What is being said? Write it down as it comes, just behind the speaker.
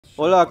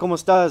Hola, ¿cómo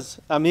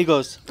estás,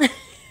 amigos?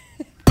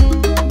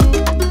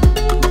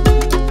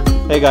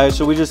 Hey guys,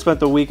 so we just spent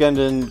the weekend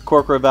in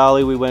Corcora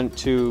Valley. We went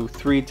to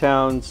 3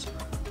 towns,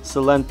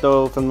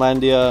 Salento,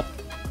 Finlandia,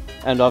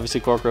 and obviously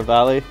Corcora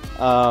Valley.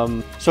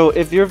 So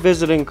if you're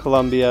visiting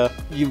Colombia,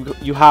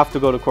 you have to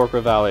go to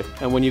Corcora Valley.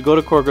 And when you go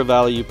to Corcora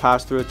Valley, you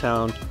pass through a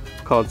town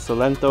called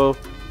Salento,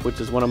 which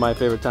is one of my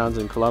favorite towns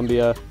in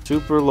Colombia.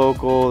 Super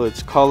local,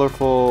 it's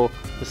colorful.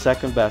 The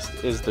second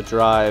best is the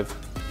drive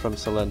from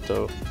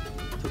Salento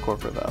to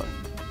Corcora Valley.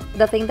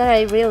 The thing that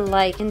I really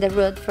like in the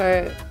route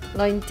for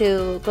going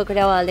to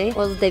Corcora Valley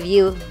was the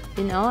view.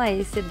 You know,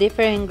 I see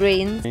different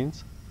greens.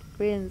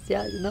 Greens,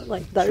 yeah, you know,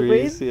 like dark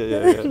Trees? green.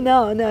 Yeah.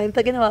 No, I'm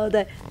talking about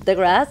the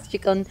grass. You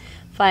can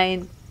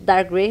find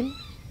dark green.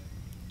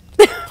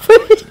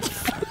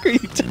 What are you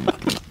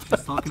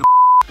talking?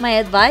 My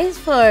advice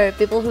for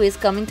people who is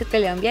coming to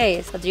Colombia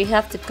is that you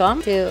have to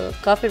come to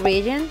Coffee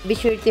region. Be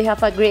sure to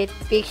have a great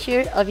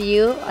picture of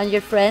you and your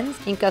friends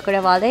in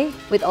Corcora Valley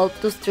with all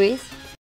those trees.